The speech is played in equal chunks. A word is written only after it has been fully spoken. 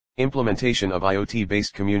Implementation of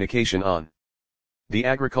IoT-based communication on the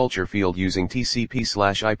agriculture field using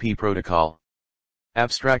TCP/IP protocol.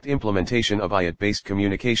 Abstract implementation of IoT-based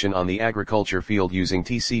communication on the agriculture field using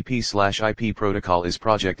TCP/IP protocol is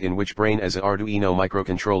project in which brain as a Arduino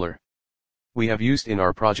microcontroller. We have used in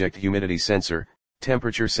our project humidity sensor,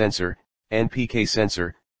 temperature sensor, NPK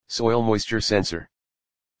sensor, soil moisture sensor.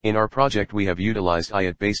 In our project we have utilized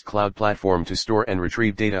IoT-based cloud platform to store and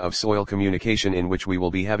retrieve data of soil communication, in which we will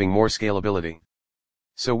be having more scalability.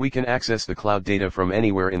 So we can access the cloud data from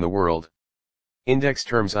anywhere in the world. Index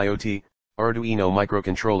terms: IoT, Arduino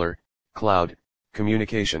microcontroller, cloud,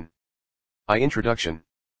 communication. Introduction.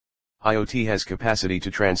 IoT has capacity to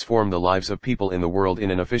transform the lives of people in the world in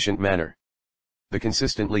an efficient manner. The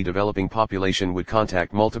consistently developing population would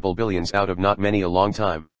contact multiple billions out of not many a long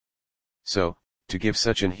time. So, to give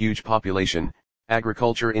such an huge population,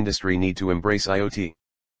 agriculture industry need to embrace IoT.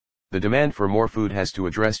 The demand for more food has to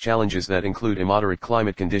address challenges that include immoderate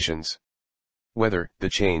climate conditions, weather, the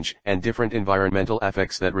change and different environmental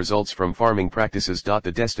effects that results from farming practices.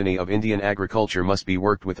 The destiny of Indian agriculture must be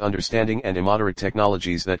worked with understanding and immoderate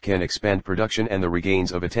technologies that can expand production and the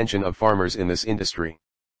regains of attention of farmers in this industry.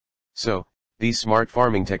 So, these smart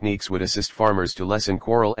farming techniques would assist farmers to lessen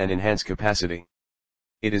quarrel and enhance capacity.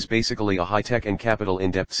 It is basically a high-tech and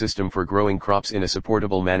capital-in-depth system for growing crops in a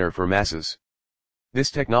supportable manner for masses.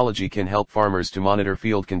 This technology can help farmers to monitor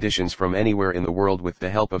field conditions from anywhere in the world with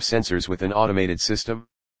the help of sensors with an automated system.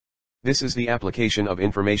 This is the application of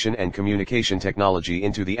information and communication technology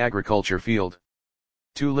into the agriculture field.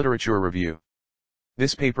 2. Literature review.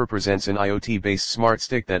 This paper presents an IoT-based smart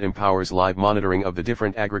stick that empowers live monitoring of the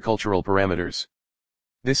different agricultural parameters.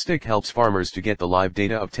 This stick helps farmers to get the live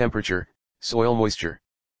data of temperature, soil moisture.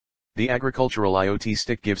 The agricultural IoT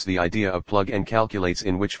stick gives the idea of plug and calculates,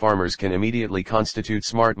 in which farmers can immediately constitute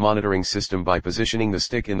smart monitoring system by positioning the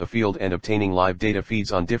stick in the field and obtaining live data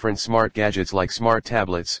feeds on different smart gadgets like smart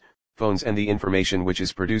tablets, phones, and the information which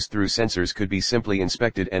is produced through sensors could be simply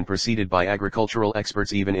inspected and proceeded by agricultural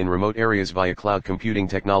experts even in remote areas via cloud computing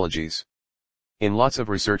technologies. In lots of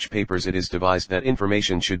research papers it is devised that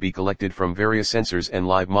information should be collected from various sensors and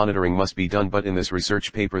live monitoring must be done, but in this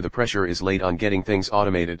research paper the pressure is laid on getting things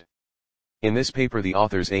automated. In this paper the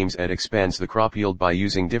authors aims at expands the crop yield by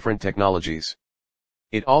using different technologies.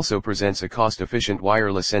 It also presents a cost-efficient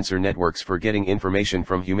wireless sensor networks for getting information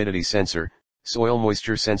from humidity sensor, soil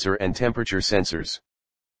moisture sensor and temperature sensors.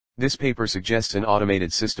 This paper suggests an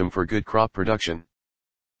automated system for good crop production.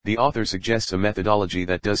 The author suggests a methodology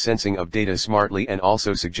that does sensing of data smartly and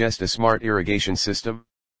also suggests a smart irrigation system.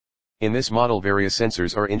 In this model various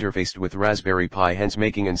sensors are interfaced with Raspberry Pi, hence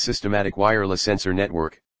making an systematic wireless sensor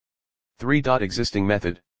network. 3. Existing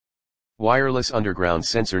method. Wireless underground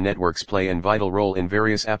sensor networks play a vital role in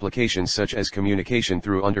various applications such as communication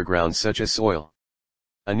through underground such as soil.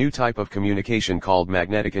 A new type of communication called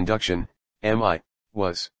magnetic induction, MI,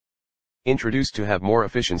 was introduced to have more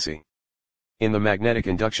efficiency. In the magnetic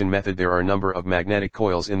induction method there are a number of magnetic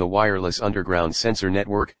coils in the wireless underground sensor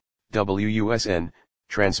network, WUSN,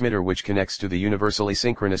 transmitter which connects to the universally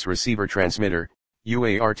synchronous receiver transmitter,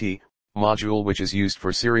 UART, module which is used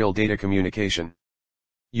for serial data communication.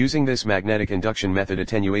 Using this magnetic induction method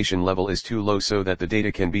attenuation level is too low so that the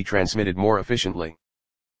data can be transmitted more efficiently.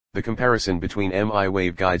 The comparison between MI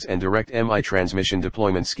waveguides and direct MI transmission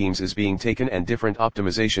deployment schemes is being taken and different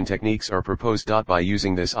optimization techniques are proposed. By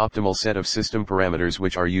using this optimal set of system parameters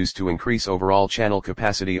which are used to increase overall channel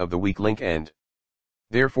capacity of the weak link end.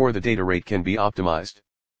 Therefore the data rate can be optimized.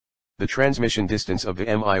 The transmission distance of the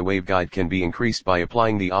MI waveguide can be increased by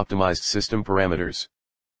applying the optimized system parameters.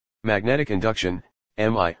 Magnetic induction,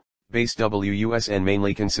 MI, based WUSN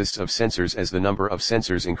mainly consists of sensors. As the number of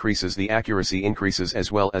sensors increases the accuracy increases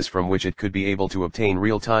as well as from which it could be able to obtain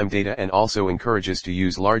real-time data and also encourages to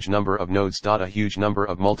use large number of nodes. A huge number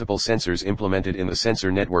of multiple sensors implemented in the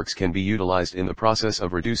sensor networks can be utilized in the process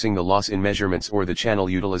of reducing the loss in measurements or the channel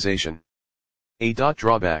utilization. A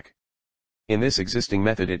drawback. In this existing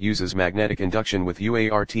method it uses magnetic induction with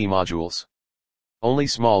UART modules. Only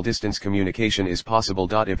small distance communication is possible.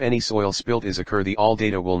 If any soil spilt is occur the all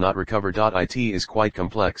data will not recover. It is quite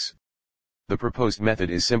complex. The proposed method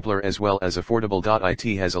is simpler as well as affordable.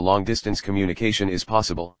 It has a long distance communication is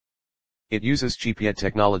possible. It uses cheap yet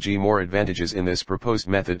technology more advantages in this proposed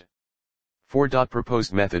method. 4.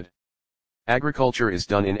 Proposed method. Agriculture is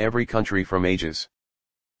done in every country from ages.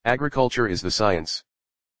 Agriculture is the science.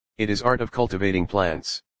 It is art of cultivating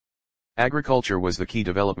plants. Agriculture was the key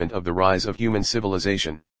development of the rise of human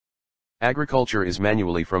civilization. Agriculture is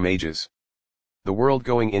manually from ages. The world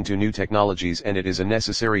going into new technologies and it is a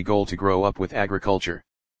necessary goal to grow up with agriculture.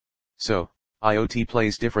 So, IoT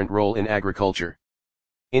plays different role in agriculture.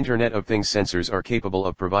 Internet of Things sensors are capable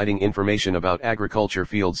of providing information about agriculture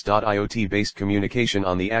fields. IoT-based communication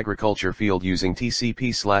on the agriculture field using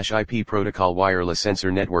TCP/IP protocol wireless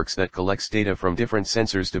sensor networks that collects data from different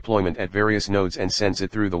sensors deployment at various nodes and sends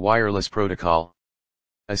it through the wireless protocol.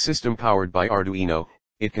 A system powered by Arduino,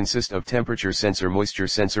 it consists of temperature sensor, moisture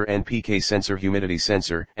sensor, NPK sensor, humidity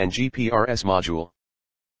sensor, and GPRS module.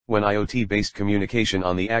 When IoT-based communication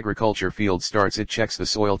on the agriculture field starts, it checks the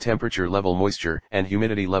soil temperature level, moisture and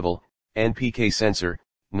humidity level, NPK sensor,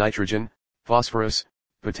 nitrogen, phosphorus,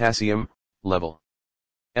 potassium, level.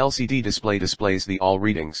 LCD display displays the all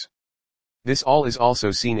readings. This all is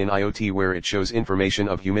also seen in IoT, where it shows information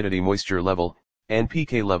of humidity, moisture level,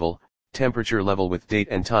 NPK level, temperature level with date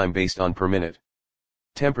and time based on per minute.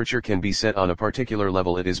 Temperature can be set on a particular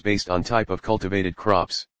level. It is based on type of cultivated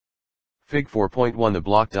crops. Fig 4.1. The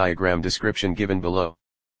block diagram description given below.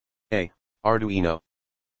 A. Arduino.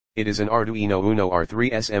 It is an Arduino Uno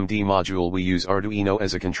R3 SMD module. We use Arduino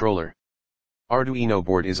as a controller. Arduino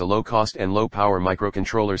board is a low-cost and low-power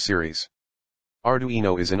microcontroller series.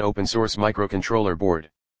 Arduino is an open-source microcontroller board.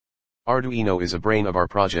 Arduino is a brain of our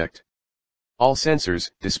project. All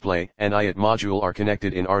sensors, display, and IOT module are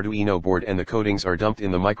connected in Arduino board, and the codings are dumped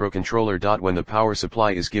in the microcontroller. When the power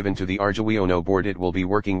supply is given to the Arduino board, it will be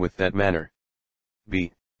working with that manner.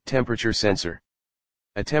 B. Temperature sensor.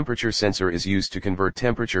 A temperature sensor is used to convert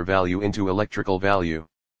temperature value into electrical value.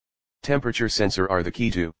 Temperature sensor are the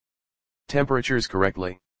key to temperatures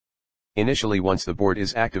correctly. Initially, once the board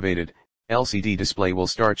is activated, LCD display will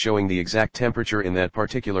start showing the exact temperature in that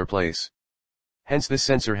particular place. Hence this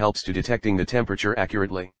sensor helps to detecting the temperature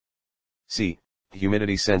accurately. C.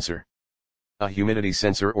 Humidity sensor. A humidity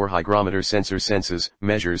sensor or hygrometer sensor senses,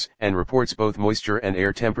 measures, and reports both moisture and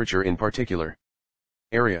air temperature in particular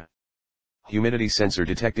area. Humidity sensor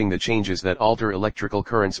detecting the changes that alter electrical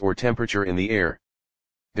currents or temperature in the air.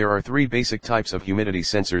 There are three basic types of humidity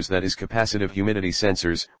sensors, that is capacitive humidity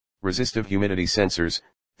sensors, resistive humidity sensors,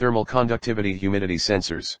 thermal conductivity humidity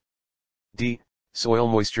sensors. D. Soil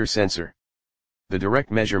moisture sensor. The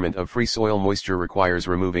direct measurement of free soil moisture requires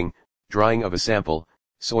removing, drying of a sample.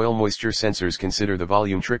 Soil moisture sensors consider the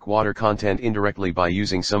volumetric water content indirectly by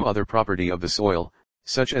using some other property of the soil,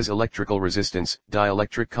 such as electrical resistance,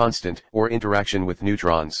 dielectric constant, or interaction with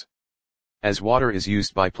neutrons. As water is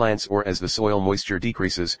used by plants or as the soil moisture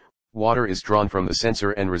decreases, water is drawn from the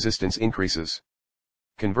sensor and resistance increases.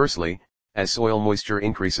 Conversely, as soil moisture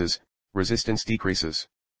increases, resistance decreases.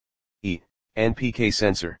 E. NPK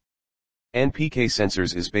sensor. NPK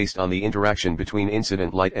sensors is based on the interaction between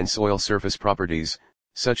incident light and soil surface properties,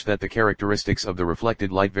 such that the characteristics of the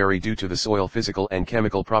reflected light vary due to the soil physical and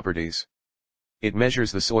chemical properties. It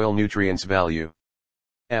measures the soil nutrients value.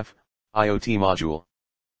 F. IoT module.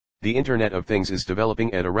 The Internet of Things is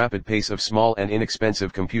developing at a rapid pace of small and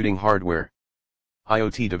inexpensive computing hardware.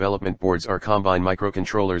 IoT development boards are combine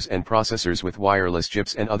microcontrollers and processors with wireless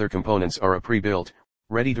chips, and other components are a pre-built,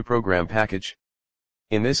 ready-to-program package.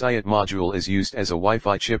 In this, IOT module is used as a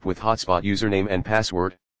Wi-Fi chip with hotspot username and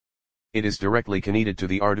password. It is directly connected to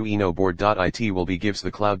the Arduino board. It will be gives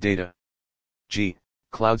the cloud data. G.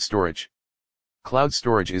 Cloud storage. Cloud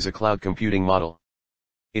storage is a cloud computing model.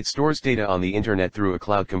 It stores data on the internet through a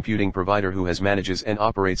cloud computing provider who manages and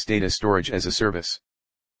operates data storage as a service.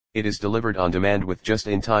 It is delivered on demand with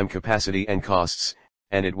just-in-time capacity and costs,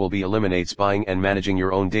 and it will be eliminates buying and managing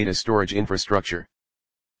your own data storage infrastructure.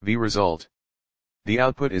 V. Result. The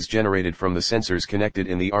output is generated from the sensors connected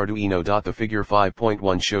in the Arduino. The figure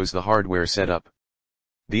 5.1 shows the hardware setup.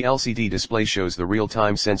 The LCD display shows the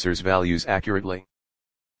real-time sensors values accurately.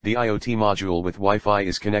 The IoT module with Wi-Fi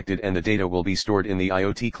is connected, and the data will be stored in the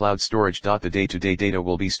IoT cloud storage. The day-to-day data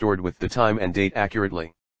will be stored with the time and date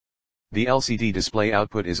accurately. The LCD display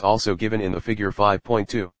output is also given in the figure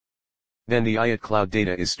 5.2. Then the IoT cloud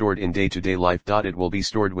data is stored in day-to-day life. It will be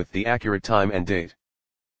stored with the accurate time and date.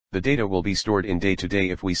 The data will be stored in day-to-day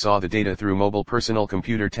if we saw the data through mobile personal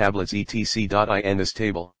computer tablets etc. In this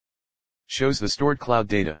table shows the stored cloud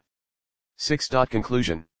data. 6.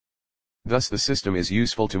 Conclusion. Thus the system is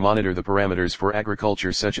useful to monitor the parameters for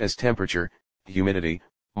agriculture such as temperature, humidity,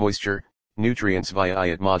 moisture, nutrients via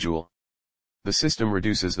IOT module. The system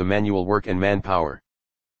reduces the manual work and manpower.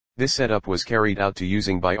 This setup was carried out to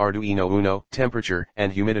using by Arduino Uno, temperature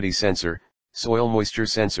and humidity sensor, soil moisture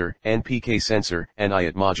sensor, NPK sensor, and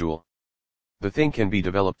IOT module. The thing can be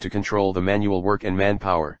developed to control the manual work and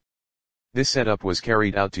manpower. This setup was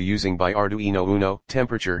carried out to using by Arduino Uno,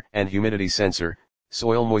 temperature and humidity sensor,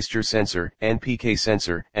 soil moisture sensor, NPK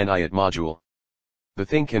sensor, and IOT module. The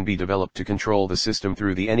thing can be developed to control the system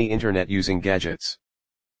through the any internet using gadgets.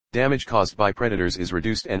 Damage caused by predators is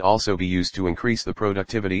reduced and also be used to increase the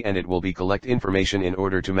productivity, and it will be collect information in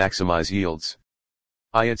order to maximize yields.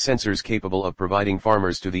 IOT sensors capable of providing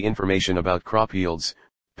farmers to the information about crop yields,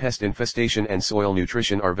 pest infestation and soil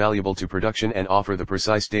nutrition are valuable to production and offer the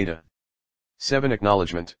precise data. 7.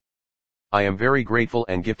 Acknowledgement. I am very grateful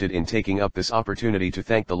and gifted in taking up this opportunity to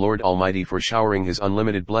thank the Lord Almighty for showering His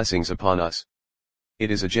unlimited blessings upon us. It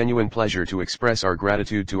is a genuine pleasure to express our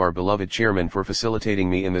gratitude to our beloved chairman for facilitating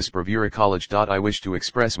me in this bravura college. I wish to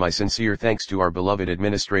express my sincere thanks to our beloved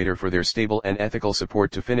administrator for their stable and ethical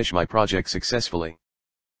support to finish my project successfully.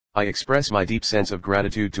 I express my deep sense of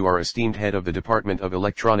gratitude to our esteemed head of the Department of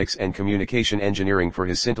Electronics and Communication Engineering for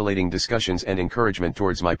his scintillating discussions and encouragement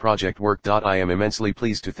towards my project work. I am immensely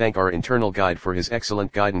pleased to thank our internal guide for his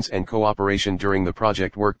excellent guidance and cooperation during the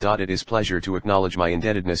project work. It is pleasure to acknowledge my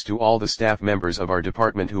indebtedness to all the staff members of our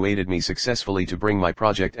department who aided me successfully to bring my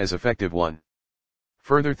project as effective one.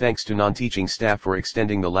 Further thanks to non-teaching staff for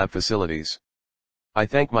extending the lab facilities. I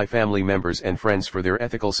thank my family members and friends for their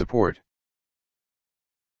ethical support.